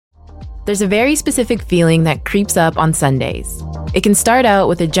There's a very specific feeling that creeps up on Sundays. It can start out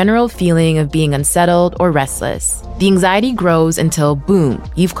with a general feeling of being unsettled or restless. The anxiety grows until, boom,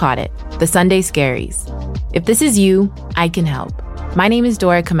 you've caught it. The Sunday Scaries. If this is you, I can help. My name is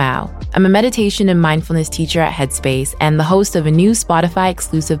Dora Kamau. I'm a meditation and mindfulness teacher at Headspace and the host of a new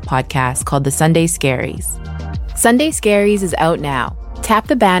Spotify-exclusive podcast called The Sunday Scaries. Sunday Scaries is out now. Tap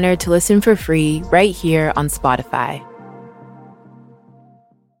the banner to listen for free right here on Spotify.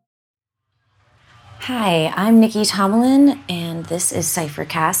 Hi, I'm Nikki Tomlin, and this is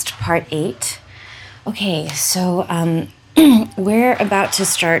Cyphercast Part 8. Okay, so we're about to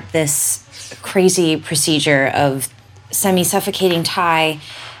start this crazy procedure of semi-suffocating Ty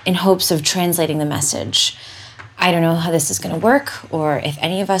in hopes of translating the message. I don't know how this is going to work or if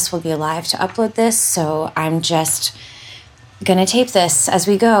any of us will be alive to upload this, so I'm just going to tape this as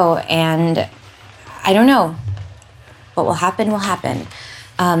we go, and I don't know. What will happen will happen.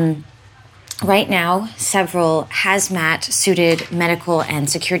 Right now, several hazmat-suited medical and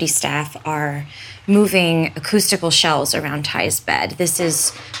security staff are moving acoustical shells around Ty's bed. This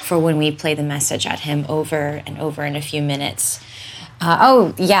is for when we play the message at him over and over in a few minutes.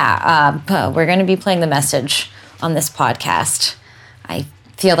 We're going to be playing the message on this podcast. I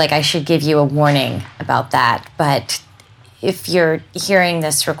feel like I should give you a warning about that, but if you're hearing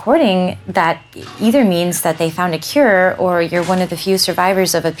this recording, that either means that they found a cure or you're one of the few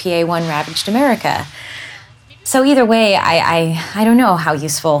survivors of a PA1 ravaged America. So either way, I don't know how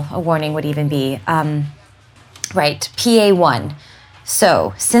useful a warning would even be. Right, PA1.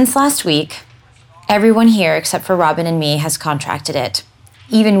 So since last week, everyone here except for Robin and me has contracted it.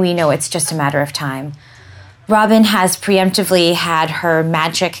 Even we know it's just a matter of time. Robin has preemptively had her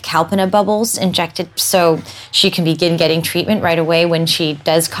magic Kalpana bubbles injected so she can begin getting treatment right away when she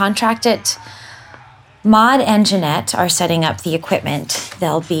does contract it. Maud and Jeanette are setting up the equipment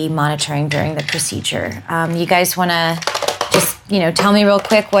they'll be monitoring during the procedure. You guys want to just, tell me real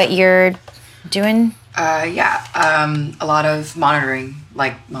quick what you're doing? A lot of monitoring,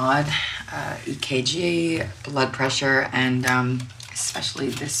 like Maud, EKG, blood pressure, and especially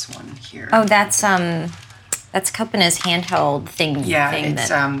this one here. Oh, that's Kalpana's handheld thing. Yeah, it's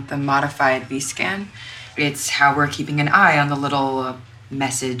the modified V-scan. It's how we're keeping an eye on the little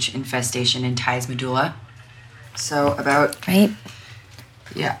message infestation in Ty's medulla. So about... Right.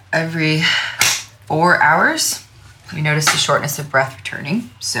 Yeah, every 4 hours, we notice the shortness of breath returning.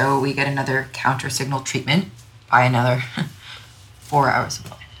 So we get another counter signal treatment by another 4 hours of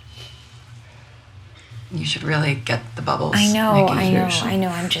life. You should really get the bubbles. I know.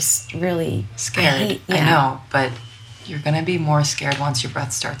 I'm just really scared. I know, but you're going to be more scared once your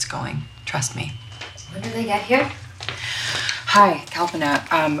breath starts going. Trust me. When do they get here? Hi,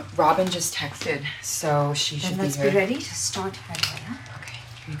 Kalpana. Robin just texted, so she should be here. Let's be ready to start right away, huh? Okay,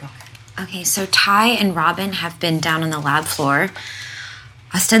 here you go. Okay, so Ty and Robin have been down on the lab floor,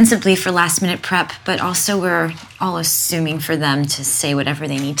 ostensibly for last-minute prep, but also we're all assuming for them to say whatever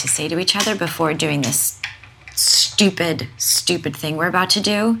they need to say to each other before doing this stupid thing we're about to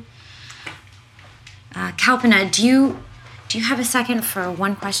do. Kalpana, do you have a second for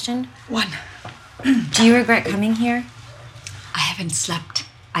one question? One. Do you regret coming here? I haven't slept.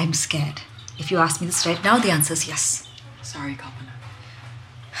 I'm scared. If you ask me this right now, the answer is yes. Sorry, Kalpana.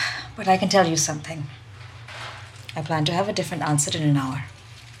 But I can tell you something. I plan to have a different answer in an hour.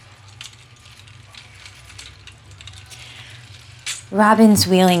 Robin's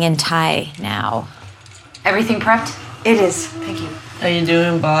wheeling in Ty now. Everything prepped? It is. Thank you. How you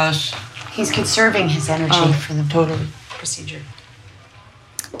doing, boss? He's conserving his energy for the totally procedure.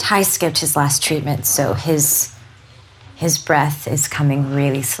 Ty skipped his last treatment, so his breath is coming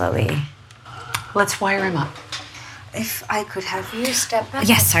really slowly. Let's wire him up. If I could have you step back.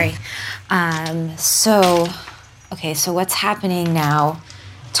 Yes, sorry. So what's happening now?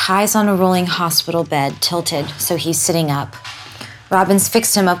 Ty's on a rolling hospital bed, tilted, so he's sitting up. Robin's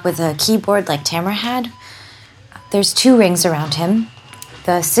fixed him up with a keyboard like Tamara had. There's 2 rings around him,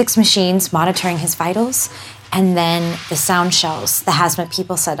 the 6 machines monitoring his vitals, and then the sound shells the hazmat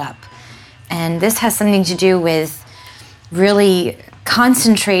people set up. And this has something to do with really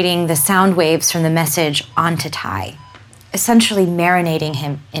concentrating the sound waves from the message onto Ty, essentially marinating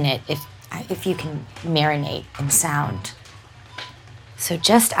him in it, if you can marinate in sound. So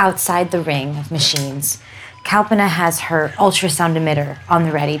just outside the ring of machines, Kalpana has her ultrasound emitter on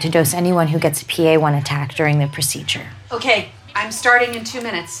the ready to dose anyone who gets a PA1 attack during the procedure. Okay, I'm starting in 2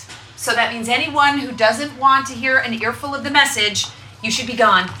 minutes. So that means anyone who doesn't want to hear an earful of the message, you should be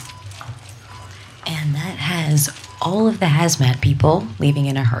gone. And that has all of the hazmat people leaving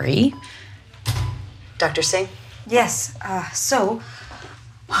in a hurry. Dr. Singh? Yes,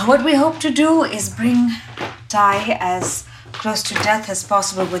 What we hope to do is bring Ty as close to death as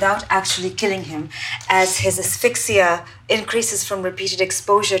possible without actually killing him. As his asphyxia increases from repeated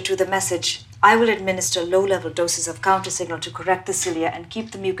exposure to the message, I will administer low-level doses of countersignal to correct the cilia and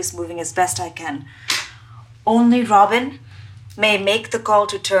keep the mucus moving as best I can. Only Robin may make the call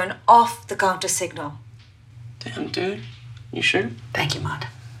to turn off the countersignal. Damn, dude. You sure? Thank you, Maud.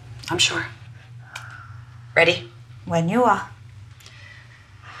 I'm sure. Ready? When you are.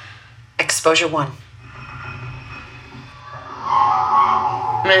 Exposure 1.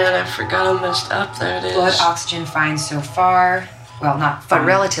 Man, I forgot I messed up. There it is. Blood oxygen fine so far. Well, not fine. But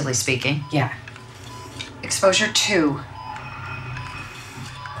relatively speaking. Yeah. Exposure 2.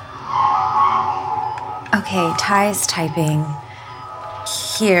 Okay, Ty's typing.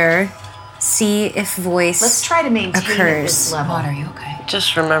 Here, see if voice Let's try to maintain at occurs. this level. Maud, are you okay?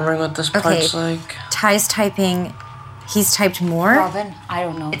 Just remembering what this part's like. Ty's typing. He's typed more. Robin, I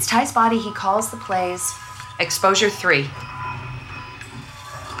don't know. It's Ty's body. He calls the plays. Exposure 3.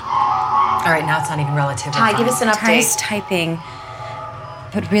 All right, now it's not even relative. Ty, give us an Ty's update. typing,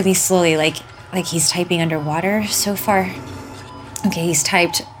 but really slowly, like he's typing underwater so far. Okay, he's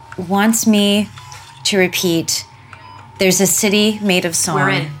typed, wants me to repeat, there's a city made of song. We're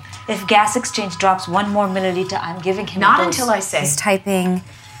in. If gas exchange drops 1 more milliliter, I'm giving him Not a dose. until I say. He's typing,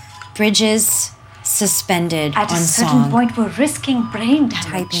 bridges suspended At on a certain song. point, we're risking brain damage.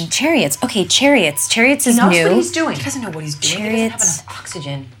 Typing chariots. Okay, chariots. Chariots He is knows new. what he's doing. He doesn't know what he's doing. Chariots. He doesn't have enough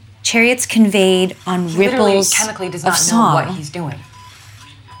oxygen. Chariots conveyed on He literally ripples chemically does of not song. know what he's doing.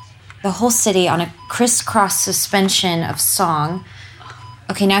 The whole city on a crisscross suspension of song.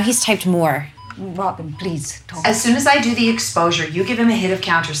 Okay, now he's typed more. Robin, please, don't. As soon as I do the exposure, you give him a hit of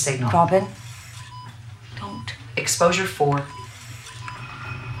countersignal. Robin, don't. Exposure 4.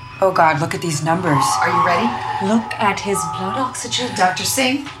 Oh God, look at these numbers. Are you ready? Look at his blood oxygen. Dr.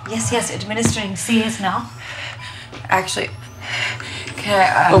 Singh? Yes, administering CS now. Actually, can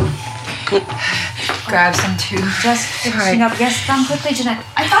I grab some too? Just finishing up. Yes, come quickly, Jeanette.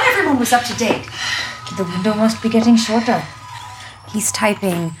 I thought everyone was up to date. The window must be getting shorter. He's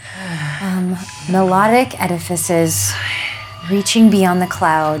typing melodic edifices reaching beyond the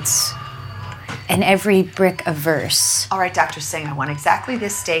clouds and every brick a verse. All right, Dr. Singh, I want exactly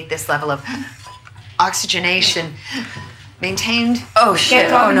this state, this level of oxygenation maintained. Oh shit!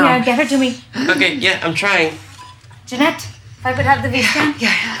 Get Robin Oh no! here, get her to me. Okay, yeah, I'm trying. Jeanette, if I could have the V-scan.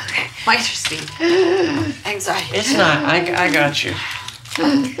 Yeah. Mitral speed. Anxiety. It's not. I got you.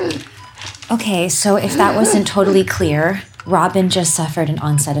 Okay, so if that wasn't totally clear, Robin just suffered an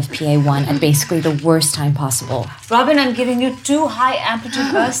onset of PA1 at basically the worst time possible. Robin, I'm giving you 2 high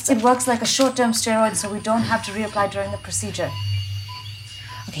amplitude bursts. It works like a short-term steroid, so we don't have to reapply during the procedure.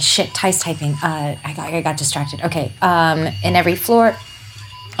 Okay, shit, Ty's typing. I got distracted. Okay, in every floor,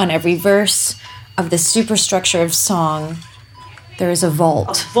 on every verse of the superstructure of song, there is a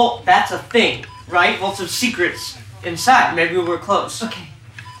vault. Vault, that's a thing, right? Vaults of secrets inside. Maybe we're close. Okay.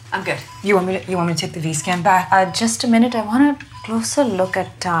 I'm good. You want me to take the V-scan back? Just a minute. I want a closer look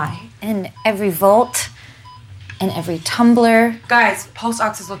at Ty. In every vault, in every tumbler, Guys, pulse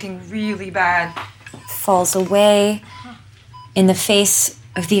ox is looking really bad. falls away in the face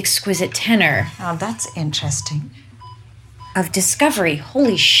of the exquisite tenor Now that's interesting. of discovery.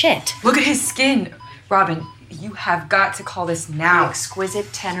 Holy shit. Look at his skin, Robin. You have got to call this The now.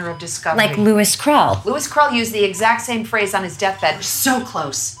 exquisite tenor of discovery. Like Lewis Krull. Lewis Krull used the exact same phrase on his deathbed. We're so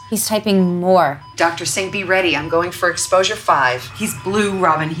close. He's typing more. Dr. Singh, be ready. I'm going for exposure 5. He's blue,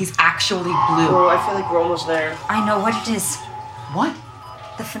 Robin. He's actually blue. Oh, I feel like we're almost there. I know what it is. What?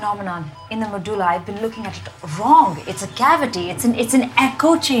 The phenomenon in the medulla. I've been looking at it wrong. It's a cavity. It's an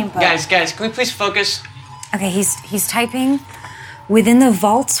echo chamber. Guys, can we please focus? Okay, he's typing within the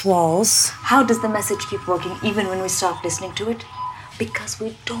vault's walls. How does the message keep working even when we stop listening to it? Because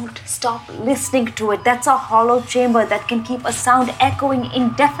we don't stop listening to it. That's a hollow chamber that can keep a sound echoing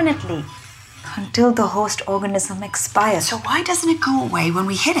indefinitely until the host organism expires. So why doesn't it go away when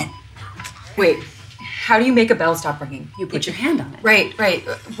we hit it? Wait, how do you make a bell stop ringing? You put your hand on it. Right.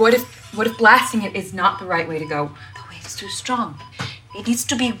 What if blasting it is not the right way to go? The wave's too strong. It needs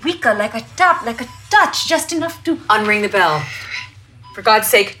to be weaker, like a tap, like a touch, just enough to... Unring the bell. For God's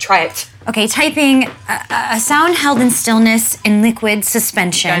sake, try it. Okay, typing a sound held in stillness in liquid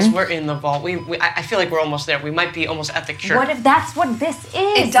suspension. Guys, we're in the vault. I feel like we're almost there. We might be almost at the church. What if that's what this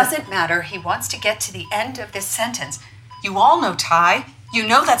is? It doesn't matter. He wants to get to the end of this sentence. You all know Ty. You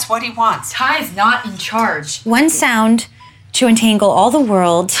know that's what he wants. Ty's not in charge. One sound to entangle all the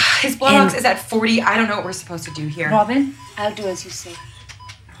world. His blood ox is at 40. I don't know what we're supposed to do here. Robin, I'll do as you say.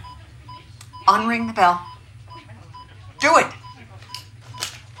 Unring the bell. Do it.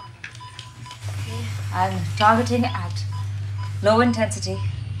 I'm targeting at low intensity.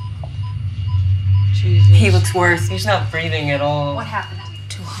 Jesus. He looks worse. He's not breathing at all. What happened?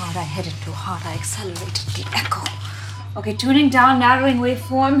 Too hard, I hit it too hard. I accelerated the echo. Okay, tuning down, narrowing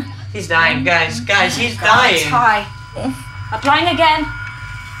waveform. He's dying, guys, he's It's dying. high. Applying again.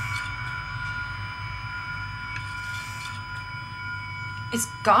 It's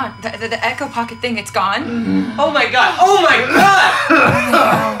gone. The echo pocket thing, it's gone. Oh my god! Oh my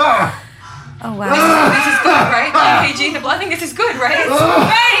god! Oh, wow. This is good, right? KG, the blood thing, this is good, right? It's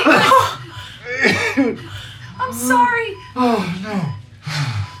very good. I'm sorry. Oh, no.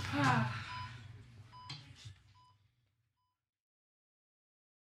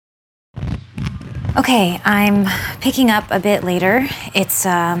 Okay, I'm picking up a bit later. It's,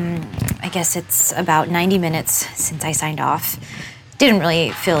 I guess it's about 90 minutes since I signed off. Didn't really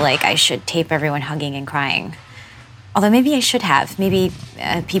feel like I should tape everyone hugging and crying. Although maybe I should have. Maybe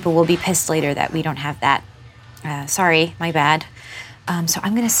people will be pissed later that we don't have that. Sorry, my bad. So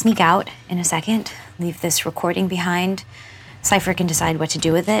I'm gonna sneak out in a second, leave this recording behind. Cypher can decide what to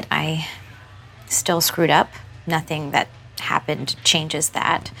do with it. I still screwed up. Nothing that happened changes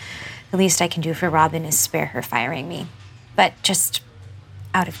that. The least I can do for Robin is spare her firing me. But just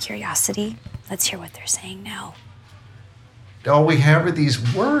out of curiosity, let's hear what they're saying now. All we have are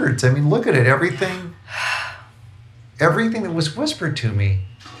these words. I mean, look at it. Everything that was whispered to me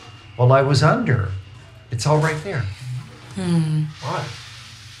while I was under. It's all right there. What?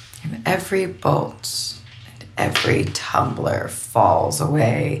 And every bolt and every tumbler falls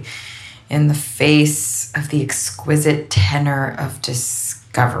away in the face of the exquisite tenor of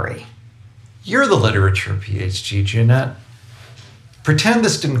discovery. You're the literature PhD, Jeanette. Pretend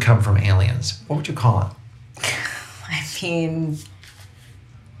this didn't come from aliens. What would you call it? I mean,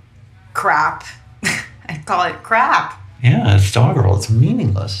 crap. I call it crap. Yeah, it's doggerel. It's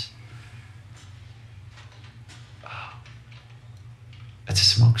meaningless.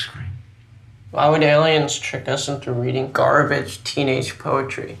 It's a smokescreen. Why would aliens trick us into reading garbage teenage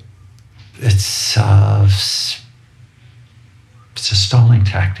poetry? It's a stalling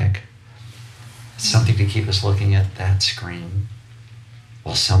tactic. It's something to keep us looking at that screen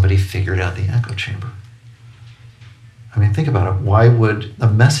while somebody figured out the echo chamber. I mean, think about it. Why would a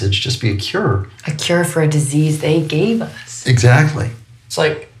message just be a cure? A cure for a disease they gave us. Exactly. It's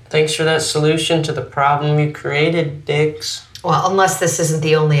like, thanks for that solution to the problem you created, dicks. Well, unless this isn't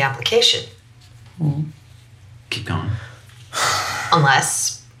the only application. Keep going.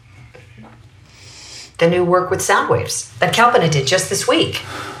 Unless the new work with sound waves that Kalpana did just this week.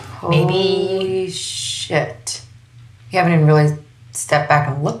 Maybe shit. We haven't even really stepped back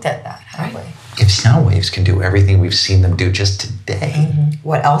and looked at that, have we? If sound waves can do everything we've seen them do just today,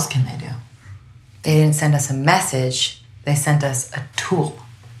 What else can they do? They didn't send us a message. They sent us a tool.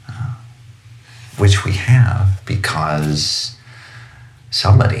 which we have because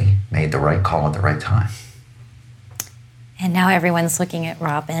somebody made the right call at the right time. And now everyone's looking at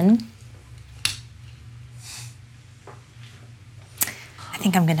Robin. I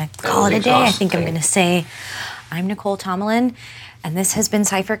think I'm gonna call it a day. I think I'm gonna say, I'm Nicole Tomlin, and this has been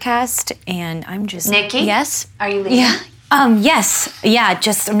Cyphercast, and I'm just... Nikki? Yes? Are you leaving? Yeah. Yes. Yeah, I'm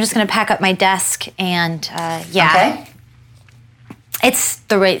just gonna pack up my desk, and yeah. Okay. It's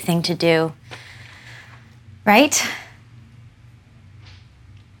the right thing to do. Right?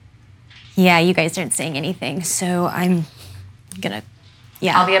 Yeah, you guys aren't saying anything, so I'm gonna...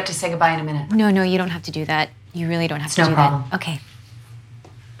 Yeah. I'll be up to say goodbye in a minute. No, you don't have to do that. You really don't have to no do problem. that. Okay.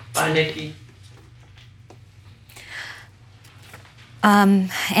 Bye, Nikki.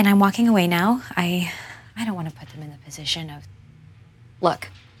 And I'm walking away now. I don't want to put them in the position of... Look,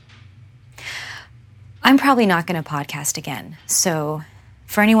 I'm probably not going to podcast again. So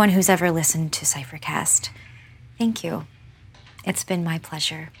for anyone who's ever listened to Cyphercast, thank you. It's been my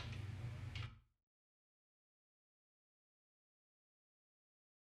pleasure.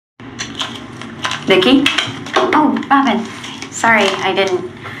 Nikki? Oh, Robin. Sorry,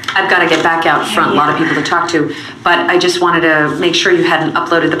 I've got to get back out front. A lot of people to talk to. But I just wanted to make sure you hadn't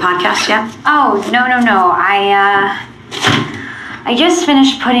uploaded the podcast yet. Oh, no. I just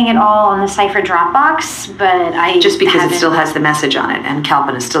finished putting it all on the Cypher Dropbox, but I Just because haven't... it still has the message on it, and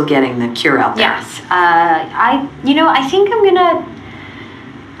Kalpana is still getting the cure out there. Yes. I think I'm gonna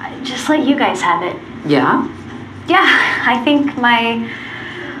just let you guys have it. Yeah? Yeah, I think my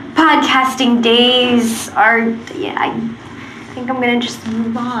podcasting days are, I think I'm gonna just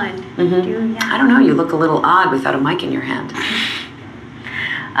move on. I don't know, you look a little odd without a mic in your hand.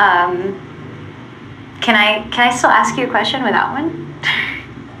 Can I still ask you a question without one?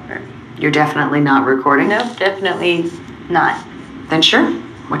 You're definitely not recording? No, definitely not. Then sure.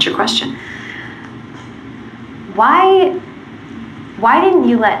 What's your question? Why didn't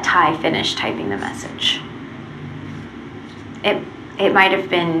you let Ty finish typing the message? It might have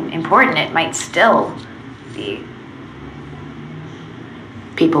been important. It might still be.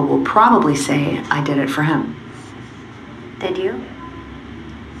 People will probably say I did it for him. Did you?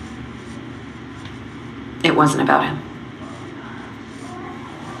 It wasn't about him.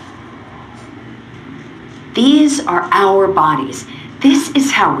 These are our bodies. This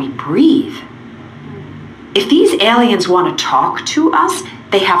is how we breathe. If these aliens want to talk to us,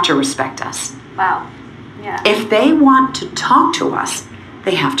 they have to respect us. Wow. Yeah. If they want to talk to us,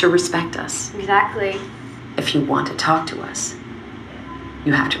 they have to respect us. Exactly. If you want to talk to us,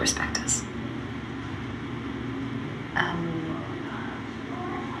 you have to respect us.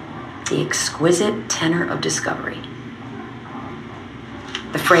 The exquisite tenor of discovery.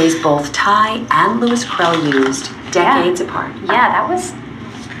 The phrase both Ty and Lewis Krell used decades apart. Yeah, that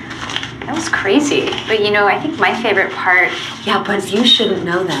was crazy. But I think my favorite part... Yeah, but you shouldn't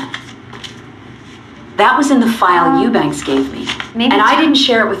know that. That was in the file Eubanks gave me. And I didn't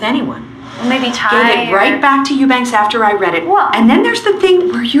share it with anyone. Well, maybe Ty... Gave it right back to Eubanks after I read it. Well, and then there's the thing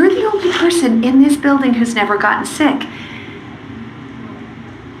where you're the only person in this building who's never gotten sick.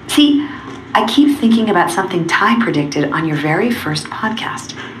 See, I keep thinking about something Ty predicted on your very first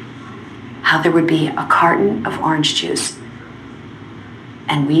podcast. How there would be a carton of orange juice,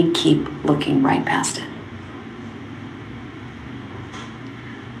 and we'd keep looking right past it.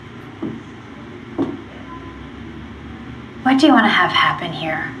 What do you want to have happen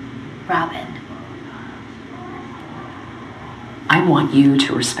here, Robin? I want you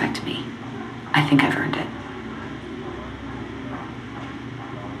to respect me. I think I've earned it.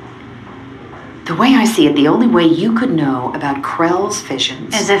 The way I see it, the only way you could know about Krell's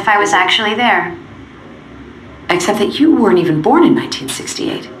visions... As if I was actually there. Except that you weren't even born in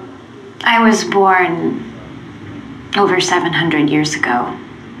 1968. I was born over 700 years ago.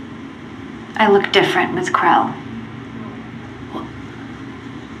 I look different with Krell.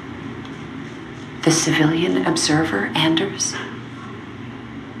 The civilian observer, Anders?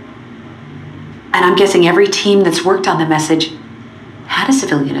 And I'm guessing every team that's worked on the message had a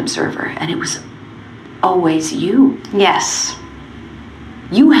civilian observer, and it was always you. Yes.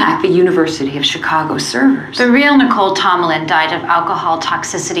 You hacked the University of Chicago servers. The real Nicole Tomlin died of alcohol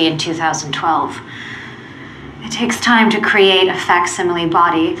toxicity in 2012. It takes time to create a facsimile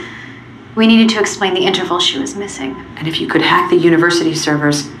body. We needed to explain the interval she was missing. And if you could hack the university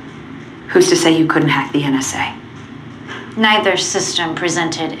servers, who's to say you couldn't hack the NSA? Neither system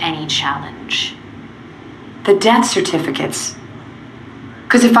presented any challenge. The death certificates.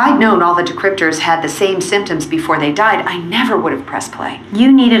 Because if I'd known all the decryptors had the same symptoms before they died, I never would have pressed play. You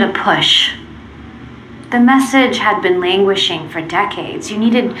needed a push. The message had been languishing for decades. You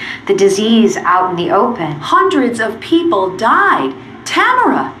needed the disease out in the open. Hundreds of people died.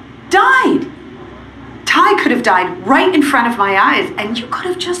 Tamara died. Ty could have died right in front of my eyes, and you could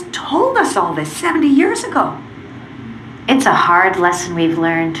have just told us all this 70 years ago. It's a hard lesson we've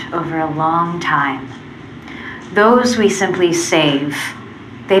learned over a long time. Those we simply save,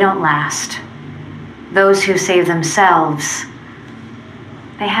 they don't last. Those who save themselves,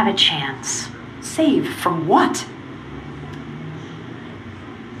 they have a chance. Save from what?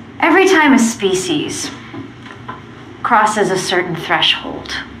 Every time a species crosses a certain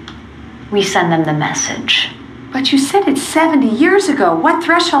threshold, we send them the message. But you said it 70 years ago. What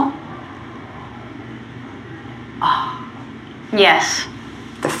threshold? Yes.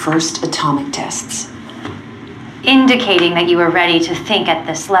 The first atomic tests. Indicating that you were ready to think at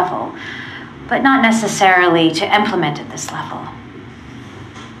this level, but not necessarily to implement at this level.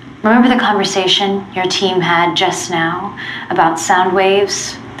 Remember the conversation your team had just now about sound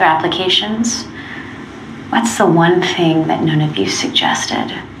waves, their applications? What's the one thing that none of you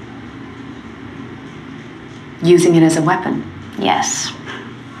suggested? Using it as a weapon. Yes.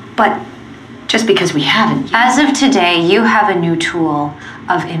 But just because we haven't. As of today, you have a new tool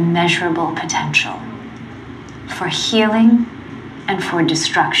of immeasurable potential for healing and for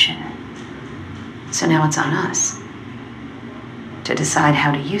destruction. So now it's on us to decide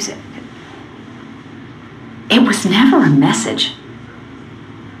how to use it. It was never a message.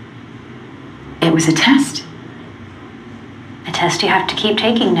 It was a test. A test you have to keep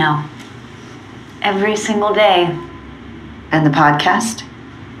taking now. Every single day. And the podcast?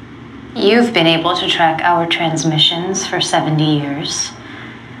 You've been able to track our transmissions for 70 years.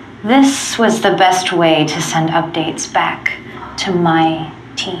 This was the best way to send updates back to my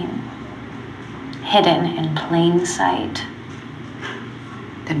team. Hidden in plain sight.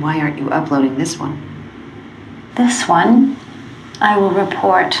 Then why aren't you uploading this one? This one, I will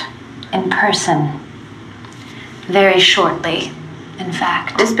report in person. Very shortly, in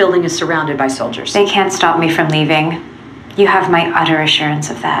fact. This building is surrounded by soldiers. They can't stop me from leaving. You have my utter assurance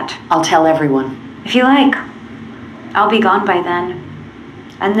of that. I'll tell everyone. If you like. I'll be gone by then.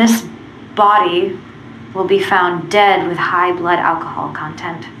 And this body will be found dead with high blood alcohol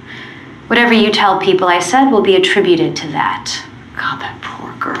content. Whatever you tell people I said will be attributed to that. God, that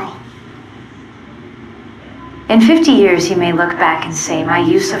poor girl. In 50 years, you may look back and say, my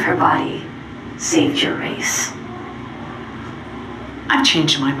use of her body saved your race. I've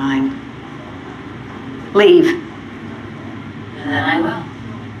changed my mind. Leave. And then I will.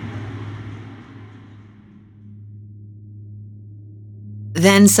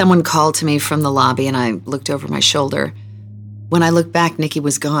 Then someone called to me from the lobby and I looked over my shoulder. When I looked back, Nikki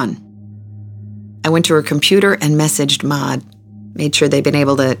was gone. I went to her computer and messaged Maud, made sure they'd been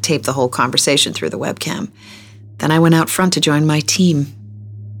able to tape the whole conversation through the webcam. Then I went out front to join my team.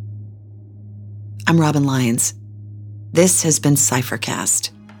 I'm Robin Lyons. This has been Cyphercast.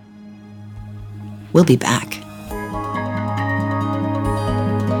 We'll be back.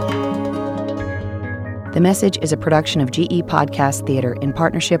 The Message is a production of GE Podcast Theater in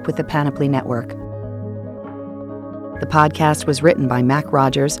partnership with the Panoply Network. The podcast was written by Mac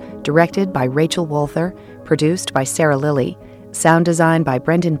Rogers, directed by Rachel Walther, produced by Sarah Lilly, sound designed by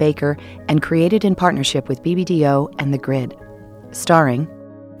Brendan Baker, and created in partnership with BBDO and The Grid. Starring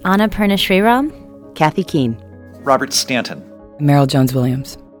Annapurna Sriram, Kathy Keene, Robert Stanton, Meryl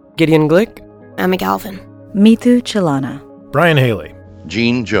Jones-Williams, Gideon Glick, Emma Galvin, Mithu Chalana, Brian Haley,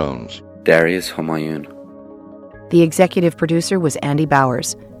 Gene Jones, Darius Homayun. The executive producer was Andy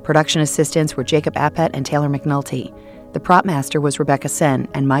Bowers. Production assistants were Jacob Appett and Taylor McNulty. The prop master was Rebecca Sen,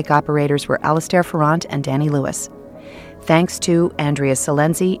 and mic operators were Alistair Ferrant and Danny Lewis. Thanks to Andrea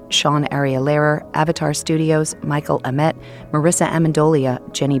Salenzi, Sean Ariel-Lehrer, Avatar Studios, Michael Amet, Marissa Amendolia,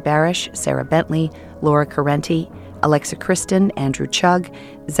 Jenny Barish, Sarah Bentley, Laura Carenti, Alexa Kristen, Andrew Chugg,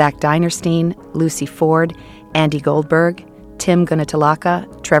 Zach Dinerstein, Lucy Ford, Andy Goldberg, Tim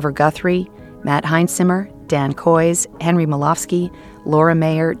Gunatalaka, Trevor Guthrie, Matt Heinzimmer, Dan Coys, Henry Malofsky, Laura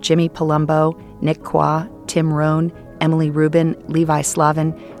Mayer, Jimmy Palumbo, Nick Qua, Tim Rohn, Emily Rubin, Levi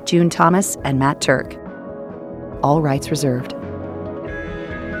Slavin, June Thomas, and Matt Turk. All rights reserved.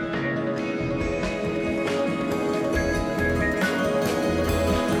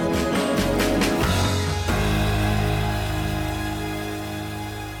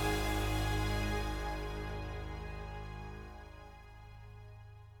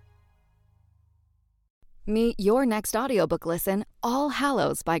 Meet your next audiobook listen, All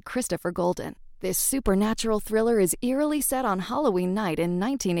Hallows by Christopher Golden. This supernatural thriller is eerily set on Halloween night in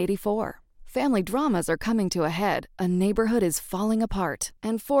 1984. Family dramas are coming to a head, a neighborhood is falling apart,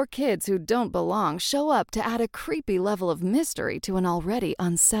 and 4 kids who don't belong show up to add a creepy level of mystery to an already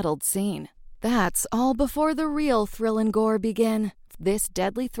unsettled scene. That's all before the real thrill and gore begin. This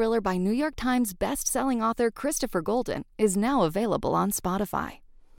deadly thriller by New York Times best-selling author Christopher Golden is now available on Spotify.